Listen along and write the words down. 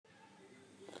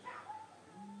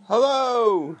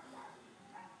Hello?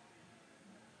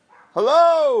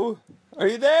 Hello? Are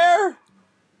you there?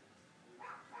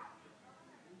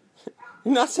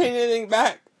 You're not saying anything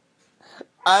back.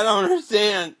 I don't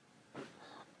understand.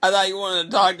 I thought you wanted to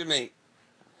talk to me.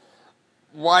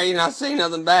 Why are you not saying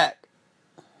nothing back?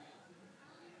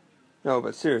 No,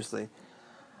 but seriously.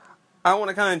 I want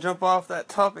to kind of jump off that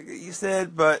topic that you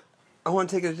said, but I want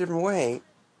to take it a different way.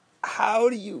 How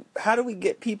do we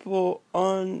get people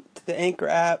on to the Anchor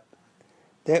app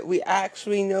that we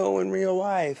actually know in real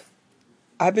life?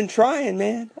 I've been trying,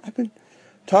 man. I've been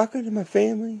talking to my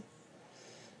family,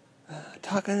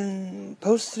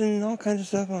 posting all kinds of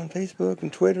stuff on Facebook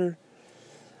and Twitter,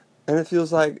 and it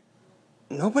feels like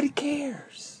nobody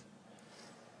cares.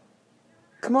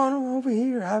 Come on over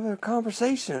here, have a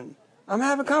conversation. I'm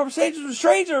having conversations with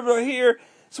strangers over here.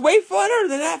 It's way funner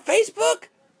than that Facebook,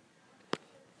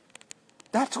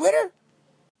 that Twitter.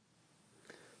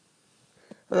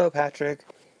 Hello, Patrick.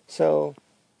 So,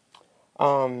 I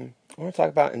want to talk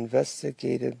about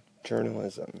investigative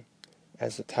journalism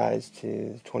as it ties to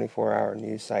the 24-hour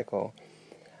news cycle.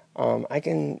 I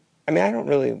don't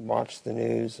really watch the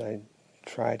news. I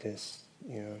try to,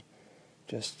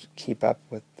 just keep up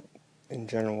with, in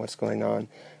general, what's going on.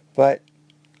 But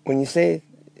when you say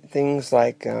things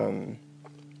like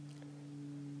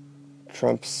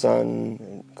Trump's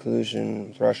son, collusion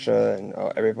with Russia, and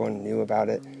everyone knew about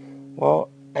it, well,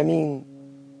 I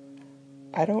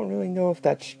don't really know if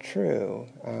that's true.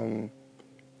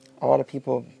 A lot of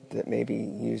people that maybe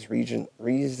use reason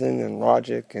and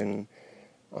logic and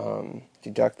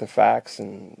deduct the facts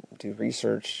and do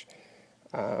research,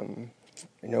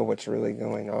 know what's really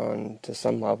going on to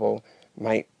some level,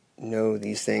 might know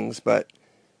these things, but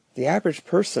the average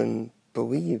person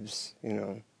believes,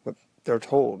 what they're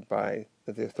told by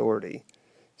the authority.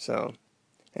 So,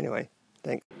 anyway,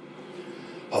 thanks.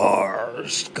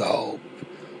 Horoscope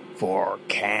for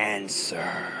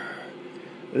Cancer.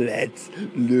 Let's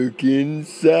look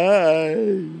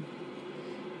inside.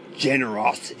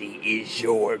 Generosity is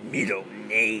your middle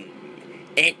name,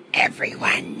 and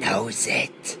everyone knows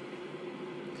it.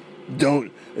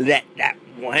 Don't let that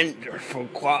wonderful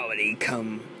quality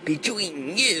come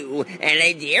between you and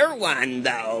a dear one,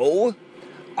 though.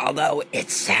 Although it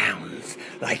sounds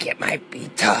like it might be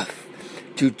tough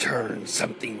to turn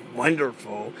something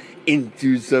wonderful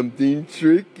into something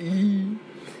tricky.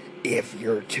 If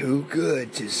you're too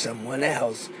good to someone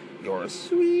else, your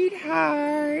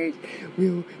sweetheart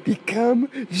will become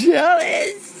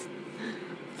jealous.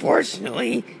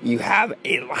 Fortunately, you have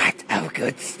a lot of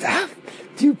good stuff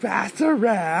to pass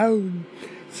around.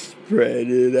 Spread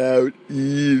it out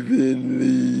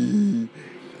evenly,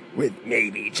 with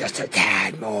maybe just a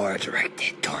tad more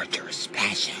directed towards your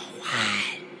special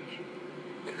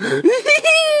one.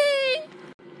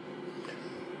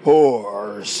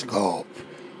 Horoscope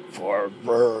for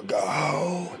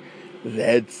Virgo.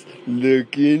 Let's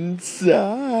look inside.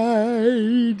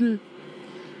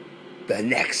 The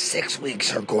next 6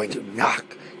 weeks are going to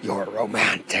knock your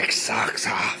romantic socks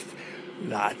off.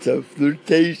 Lots of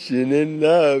flirtation and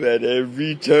love at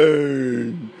every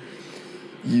turn.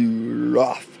 You're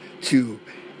off to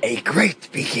a great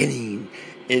beginning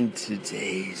in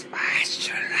today's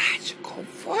astrological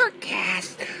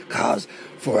forecast. Calls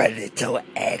for a little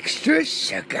extra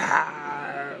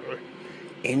sugar.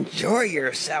 Enjoy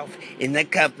yourself in the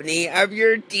company of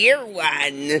your dear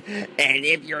one. And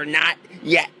if you're not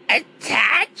yet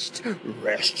attached,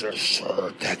 rest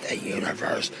assured that the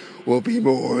universe will be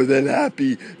more than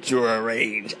happy to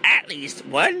arrange at least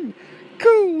one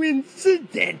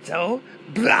coincidental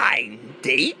blind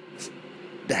date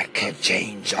that could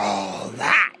change all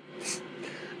that.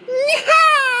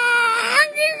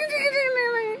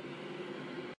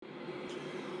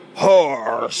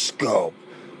 Horoscope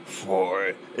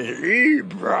for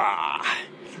Libra.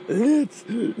 Let's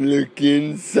look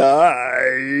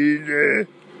inside.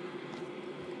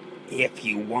 If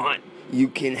you want, you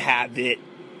can have it.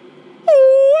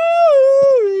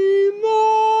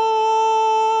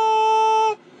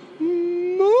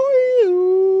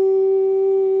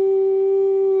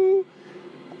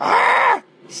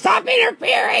 Stop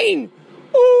interfering!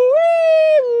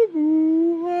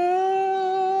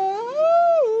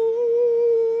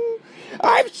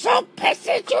 I'm so pissed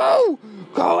at you!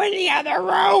 Go in the other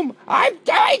room! I'm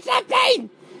doing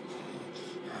something!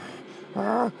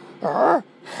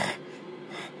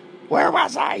 Where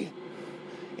was I?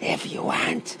 If you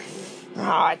want.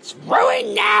 Oh, it's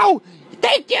ruined now!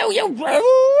 Thank you, you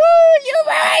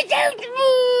ruined it!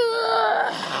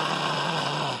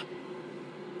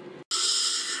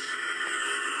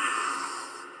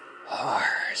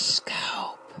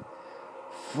 Horoscope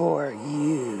for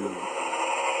you.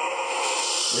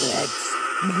 Let's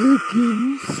look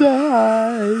inside.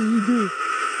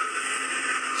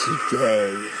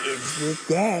 Today is the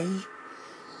day.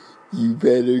 You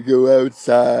better go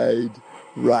outside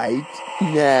right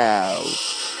now.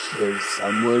 There's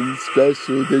someone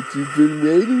special that you've been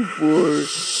waiting for,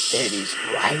 and he's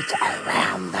right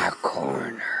around the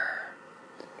corner.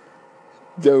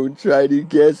 Don't try to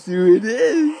guess who it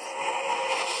is.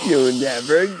 You'll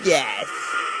never guess.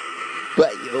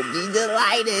 But you'll be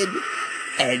delighted,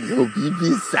 and you'll be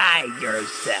beside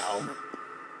yourself.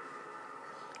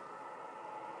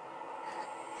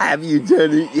 Have you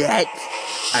done it yet?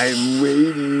 I'm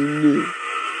waiting.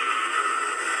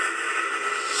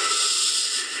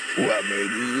 Well,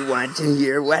 maybe you want to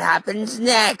hear what happens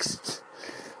next.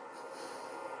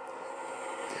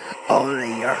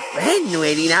 Only your friend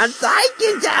waiting outside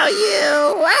can tell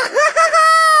you.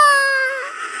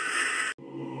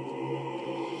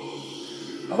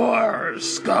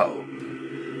 Horoscope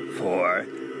for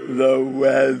the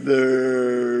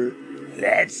weather.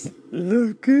 Let's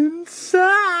look inside.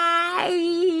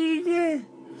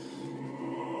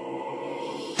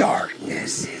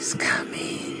 Darkness is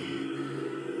coming.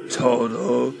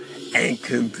 Total and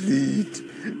complete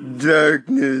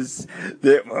darkness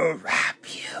that will wrap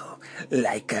you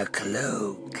like a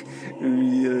cloak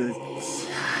real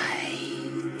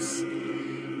tight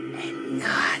and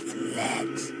not let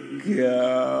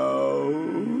go.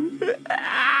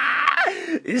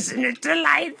 Isn't it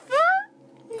delightful?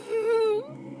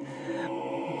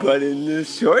 But in the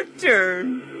short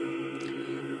term,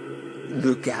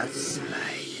 look outside.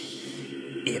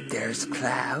 If there's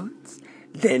clouds,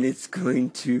 then it's going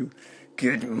to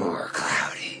get more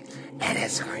cloudy. And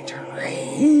it's going to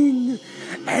rain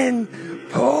and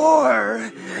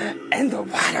pour. And the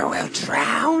water will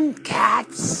drown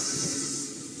cats.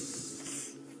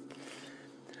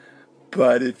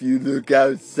 But if you look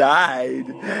outside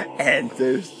and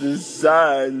there's the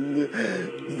sun,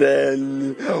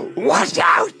 then watch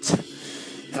out!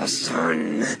 The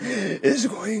sun is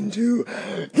going to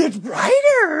get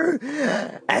brighter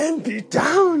and beat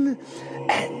down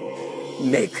and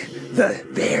make the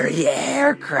very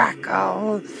air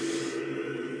crackle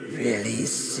really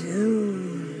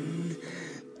soon.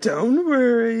 Don't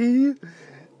worry.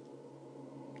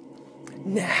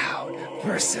 Now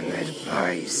for some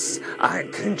advice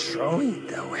on controlling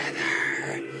the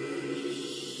weather.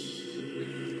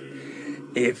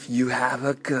 If you have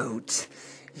a goat,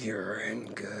 you're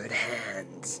in good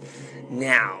hands.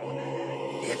 Now,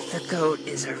 if the goat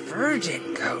is a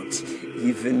virgin goat,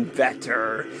 even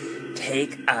better.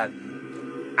 Take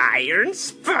an iron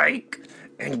spike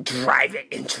and drive it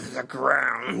into the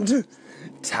ground.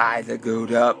 Tie the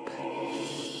goat up.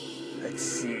 Let's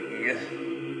see.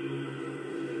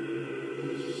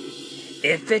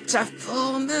 If it's a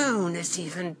full moon, it's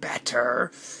even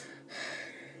better.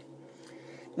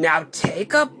 Now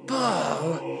take a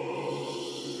bow.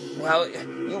 Well,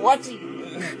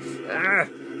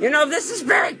 this is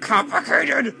very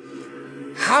complicated.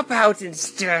 How about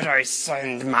instead I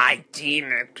send my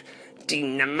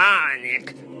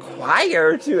demonic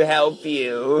choir to help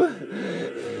you?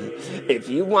 If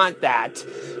you want that,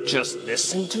 just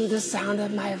listen to the sound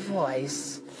of my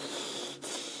voice.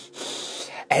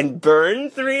 And burn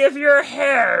 3 of your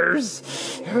hairs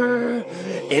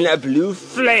in a blue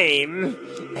flame,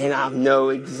 and I'll know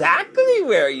exactly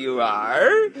where you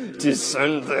are to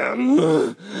send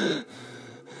them.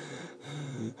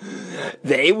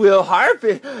 They will help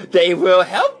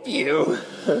you.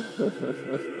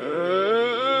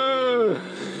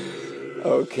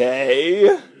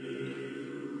 Okay.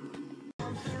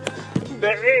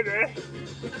 Baby,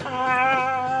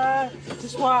 I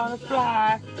just wanna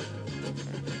fly.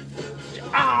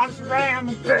 Arms around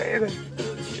me, baby.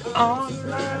 Arms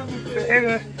around me,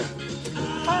 baby.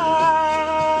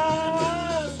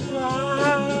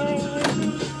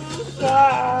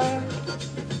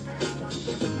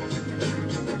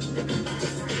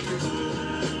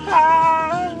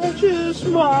 I just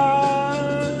want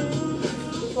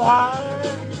to fly.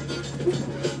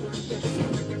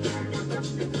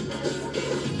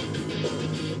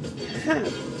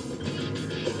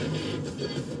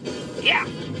 Yeah.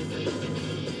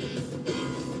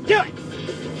 Do it.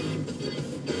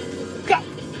 Go.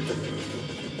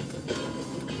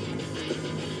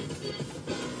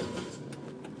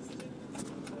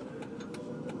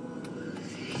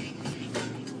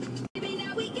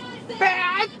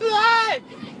 Bad blood.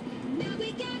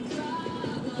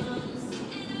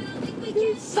 We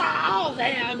saw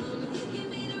them.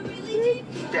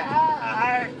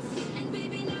 Die.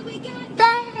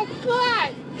 Bad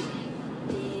blood.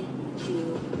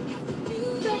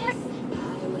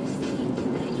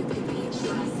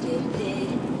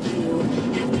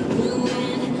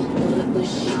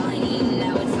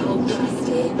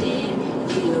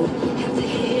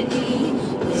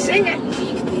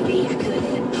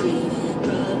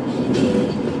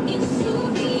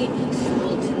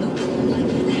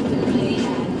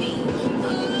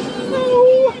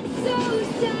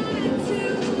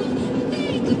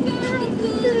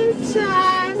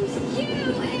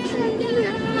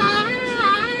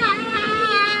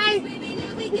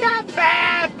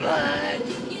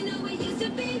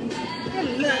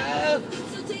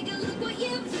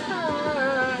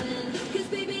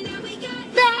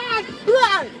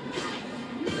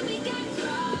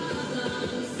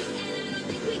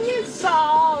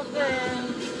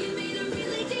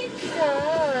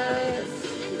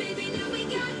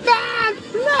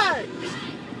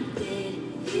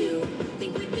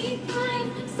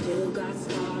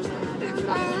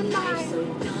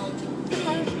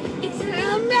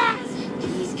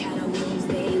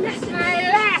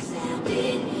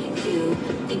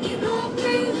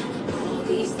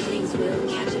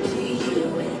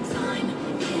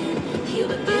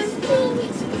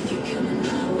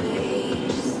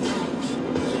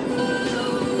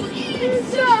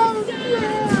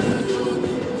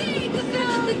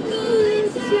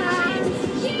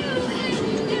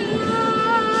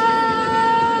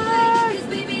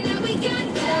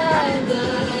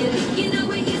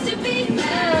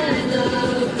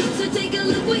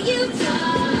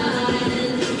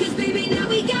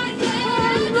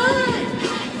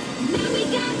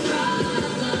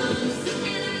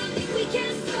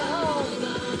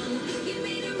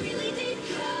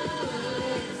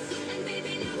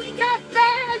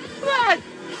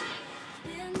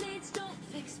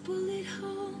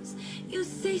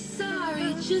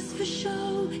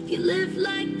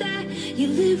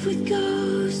 live with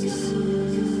ghosts.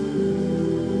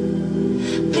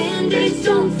 Band-aids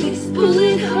don't fix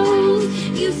bullet holes.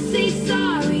 You say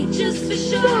sorry just for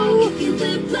show. If you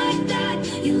live like that,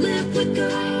 you live with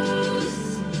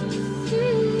ghosts.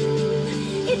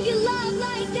 If you love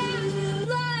like that,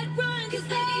 blood runs. 'Cause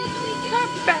baby, we got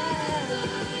bad.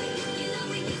 You know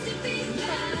we used to be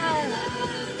bad.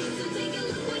 So take a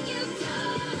look what you've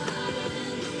done.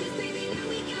 'Cause baby, now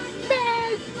we got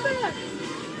bad.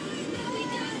 Now we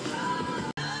got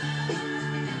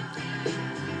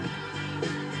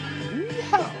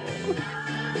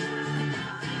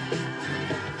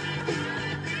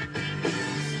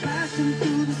Splashing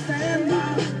through the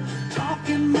sandbar,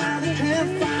 talking by the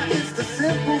campfire. It's the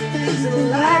simple things in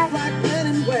life, like when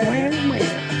and where.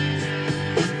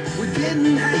 We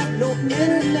didn't have no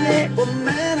internet, but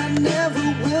man, I never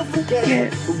will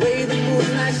forget the way the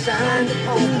moonlight shined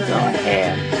upon her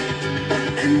hair.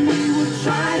 And we were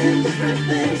trying different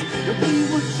things, and we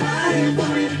were trying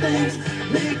funny things,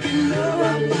 making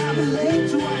love by the lake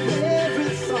to our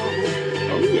favorite song.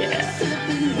 Oh yeah.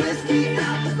 Sipping whiskey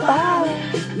out the bottle,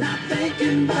 not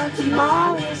thinking about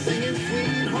tomorrow, singing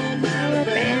Sweet Home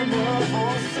Alabama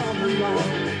all summer long.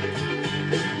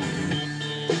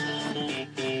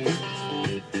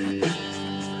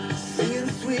 Singing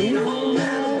Sweet Home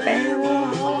Alabama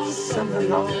all summer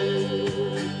long.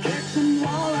 Catching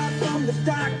walleye from the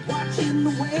dock, watching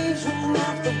the waves roll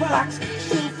off the rocks.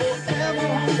 She'll forever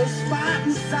hold a spot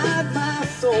inside my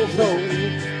soul.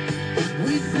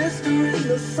 We blister in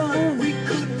the sun, we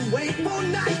couldn't wait for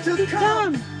night to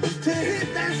come to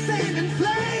hit that sand and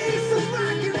play some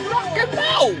rock and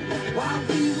roll. While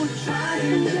we were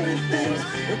trying different things,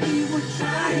 and we were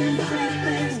trying great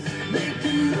things,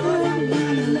 making love by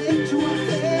the lake to our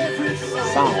favorite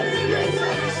song.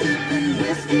 Sipping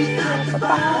whiskey out the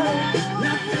bottle,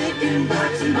 not thinking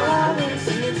about tomorrow,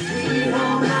 singing Sweet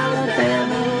Home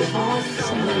Alabama all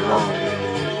summer long.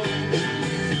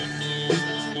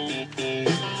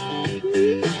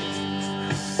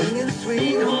 Singing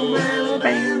Sweet Home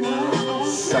Alabama all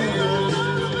summer long.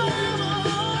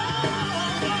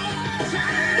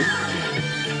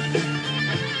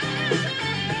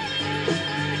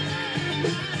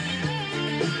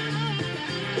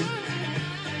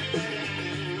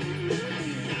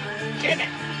 Get it.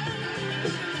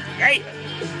 Great.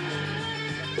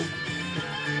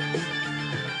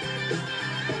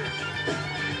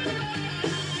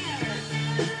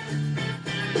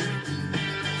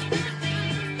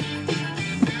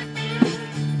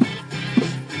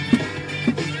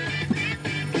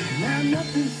 Now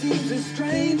nothing seems as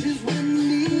strange as when the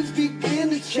leaves begin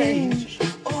to change.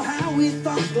 Oh, how we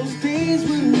thought those days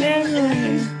would never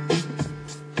end.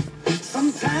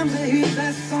 Sometimes I hear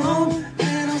that song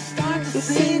and I'll start to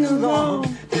sing along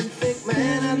and think,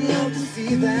 man, I'd love to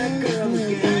see that girl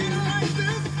again.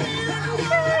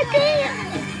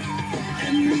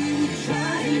 And we were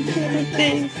trying different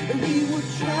things, and we were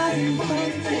trying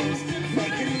funny things,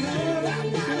 making love out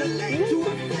by the lake to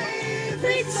our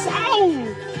favorite song.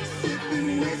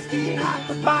 Sipping whiskey out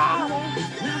the bottle,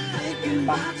 not thinking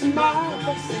about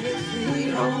tomorrow, singing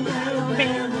Sweet Home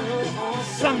Alabama all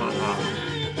summer long.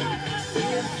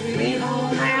 Singing Sweet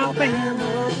Home Alabama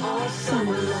all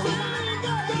summer long.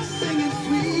 Singing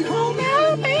Sweet Home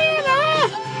Alabama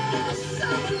all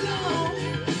summer long.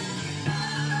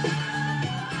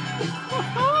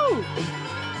 Oh.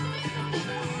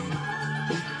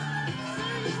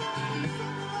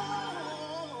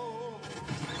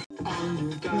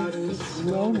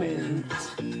 Moment.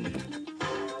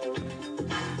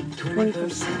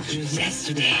 21st century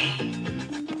yesterday.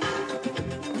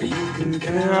 You can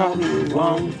Girl, count you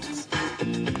won't.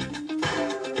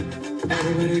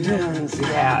 everybody does.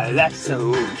 Yeah, that's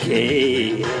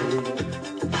okay.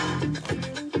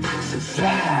 So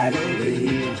try to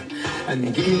leave and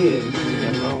give me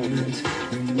a moment.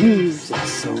 The news are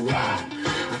so raw.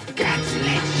 I've got to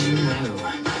let you know.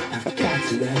 I've got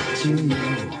to let you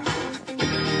know.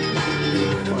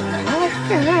 You're my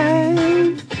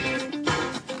kind.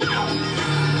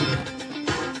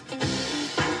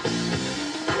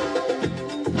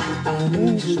 I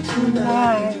need you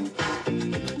tonight.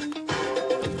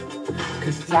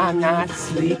 'Cause I'm not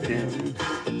sleeping.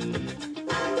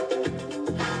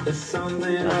 There's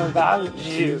something about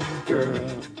you, girl,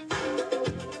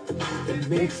 that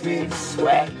makes me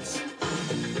sweat.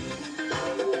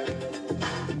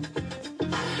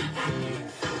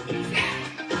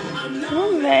 I'm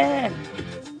lonely.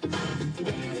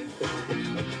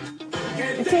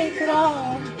 Can't take it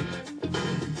all.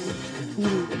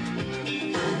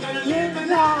 Live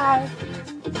life.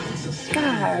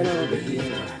 Slide over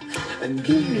here and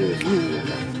give you a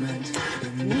moment.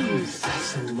 moves are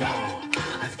so raw.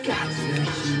 I've got to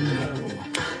let you know.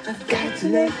 I've got to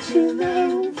let you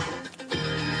know.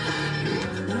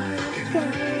 You're my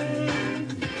kind.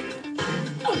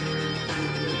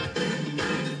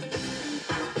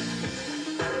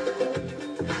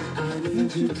 I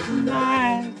need you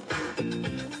tonight,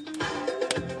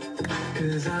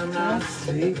 'cause I'm not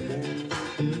sleeping.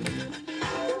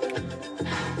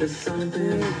 There's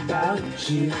something about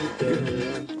you,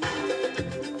 girl,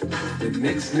 that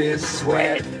makes me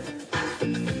sweat.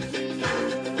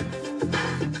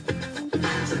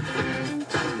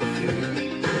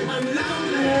 I'm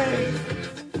lonely.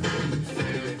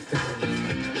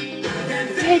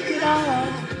 Can't take it all.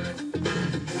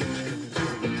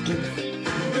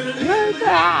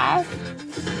 Goodbye.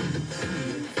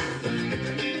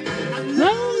 I'm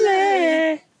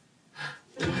lonely.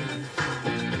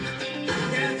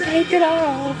 Take it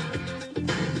all.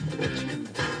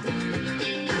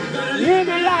 Live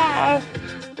a life.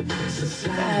 So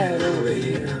slide over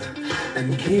here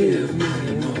and give me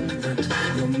a moment.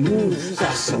 Your moves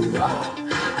are so raw.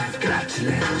 I've got to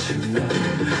let you know.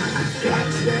 I've got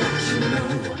to let you know.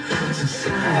 So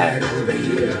slide over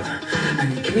here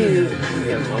and give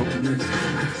me a moment.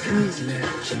 I've got to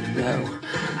let you know.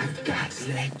 I've got to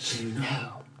let you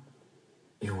know.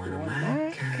 You're one of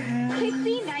my kind.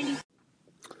 Pixie 90.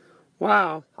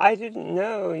 Wow, I didn't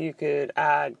know you could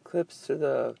add clips to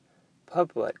the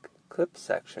public clip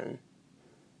section.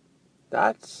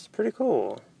 That's pretty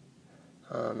cool.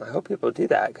 I hope people do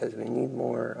that because we need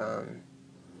more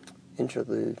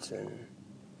interludes and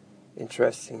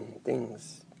interesting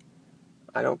things.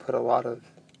 I don't put a lot of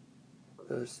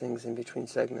those things in between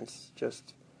segments,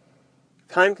 just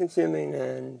time consuming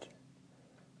and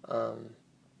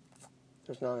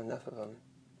there's not enough of them.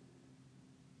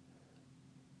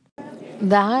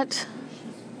 That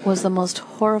was the most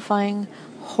horrifying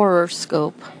horror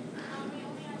scope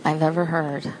I've ever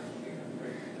heard.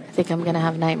 I think I'm going to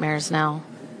have nightmares now.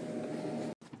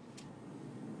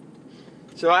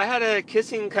 So I had a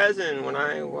kissing cousin when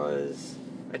I was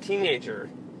a teenager.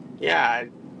 Yeah,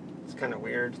 it's kind of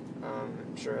weird.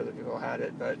 I'm sure other people had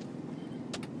it, but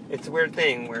it's a weird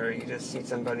thing where you just see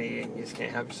somebody and you just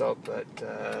can't help yourself but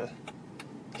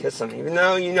kiss them, even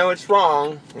though you know it's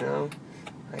wrong, you know.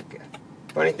 Like,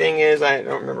 funny thing is, I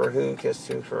don't remember who kissed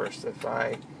who first. If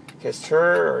I kissed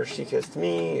her or she kissed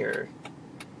me, or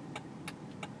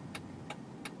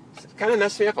it kind of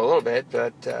messed me up a little bit,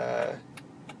 but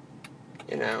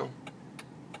you know,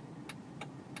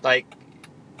 like,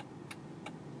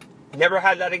 never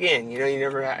had that again. You know,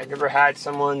 I never had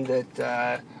someone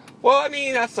that. Well, I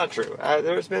mean, that's not true.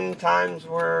 There's been times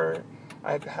where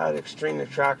I've had extreme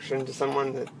attraction to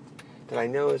someone that I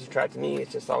know is attracted to me.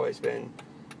 It's just always been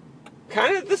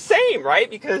kind of the same, right?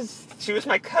 Because she was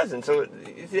my cousin. So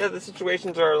the other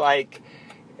situations are like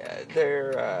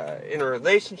they're in a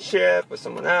relationship with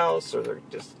someone else, or they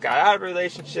just got out of a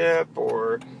relationship,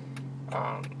 or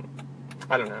I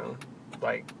don't know,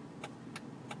 like,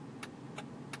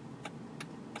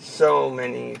 so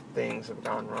many things have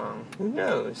gone wrong. Who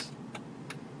knows?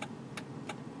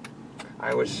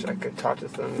 I wish I could talk to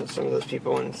some of those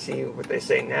people and see what they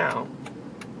say now.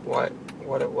 What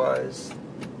it was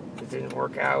that didn't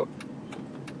work out.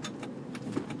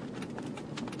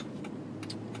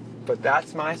 But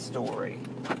that's my story.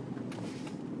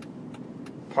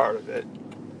 Part of it.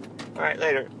 Alright,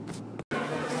 later.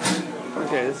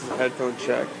 Okay, this is a headphone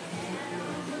check.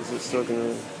 Is it still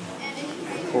gonna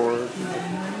record?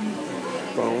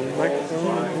 Phone microphone? Do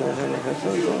I have my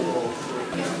headphones on?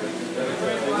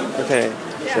 Okay,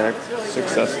 check.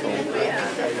 Successful.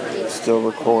 Still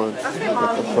record with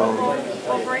the phone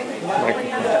microphone.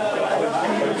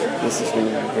 This is going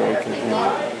to be very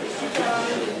convenient.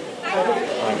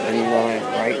 I'm in line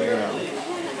right now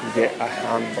to get a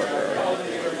hamburger.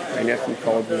 My nephew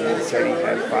called me and said he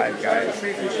had 5 Guys,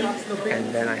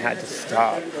 and then I had to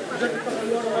stop.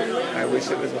 I wish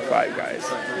it was a 5 Guys,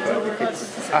 but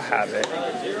it's a habit.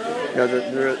 No,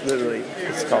 literally,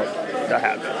 it's called The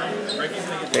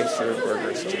Habit. They serve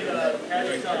burgers too.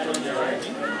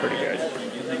 Pretty good.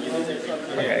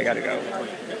 Okay, I gotta go.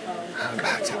 I'm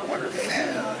about to order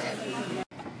food.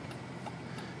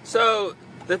 So,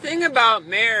 the thing about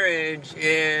marriage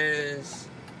is,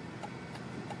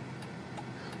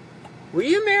 will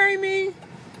you marry me?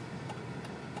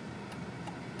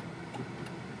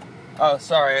 Oh,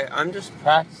 sorry, I'm just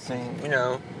practicing, you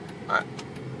know.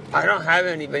 I don't have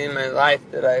anybody in my life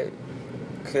that I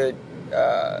could,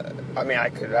 I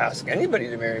could ask anybody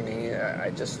to marry me. I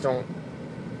just don't,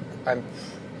 I'm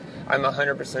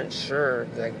 100% sure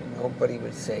that nobody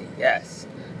would say yes.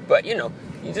 But, you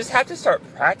just have to start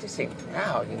practicing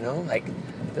now, like,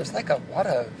 there's, like, a lot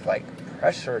of, like,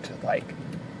 pressure to, like,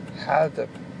 have the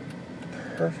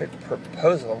perfect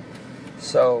proposal.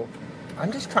 So,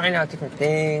 I'm just trying out different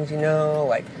things,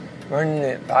 like, running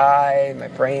it by my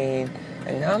brain,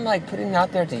 and now I'm, like, putting it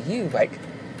out there to you, like,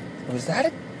 was that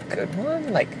a good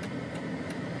one? Like,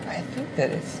 I think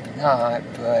that it's not,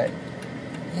 but,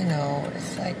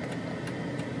 it's like,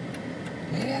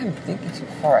 maybe I'm thinking too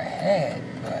far ahead,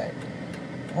 but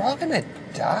we're all gonna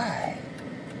die.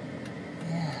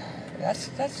 Yeah, that's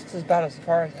about as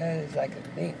far ahead as I could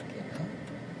think,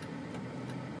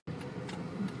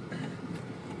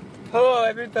 Hello,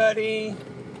 everybody.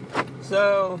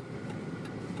 So,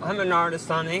 I'm an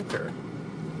artist on Anchor.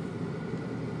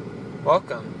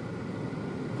 Welcome.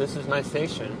 This is my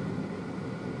station.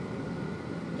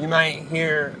 You might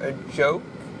hear a joke,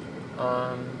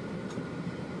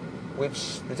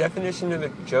 which the definition of a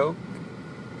joke,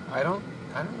 I don't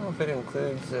know if it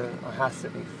includes or has to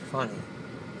be funny.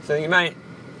 So you might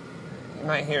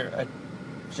hear a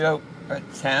joke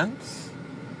attempt.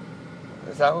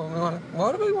 Is that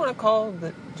what do we want to call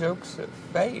the jokes that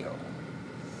fail?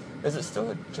 Is it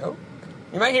still a joke?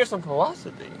 You might hear some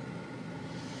philosophy.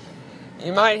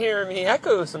 You might hear me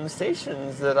echo some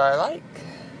stations that I like.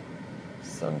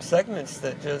 Some segments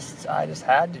that I just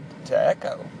had to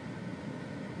echo.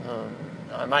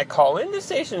 I might call in the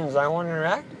stations I want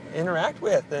to interact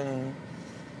with and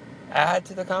add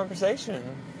to the conversation.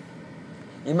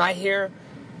 You might hear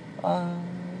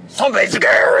something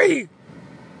scary.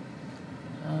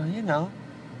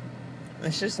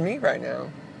 It's just me right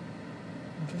now.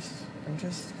 I'm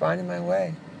just finding my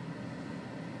way.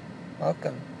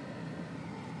 Welcome.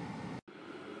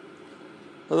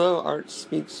 Hello, Art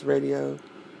Speaks Radio.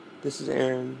 This is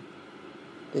Aaron.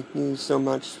 Thank you so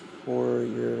much for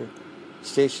your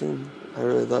station. I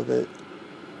really love it.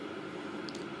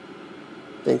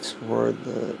 Thanks for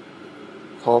the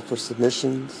call for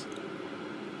submissions.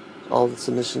 All the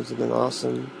submissions have been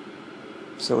awesome.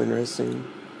 So interesting.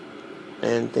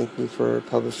 And thank you for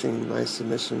publishing my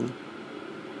submission.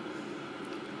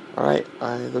 Alright,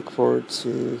 I look forward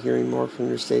to hearing more from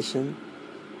your station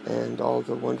and all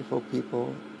the wonderful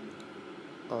people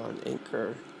on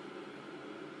Anchor.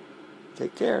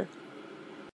 Take care.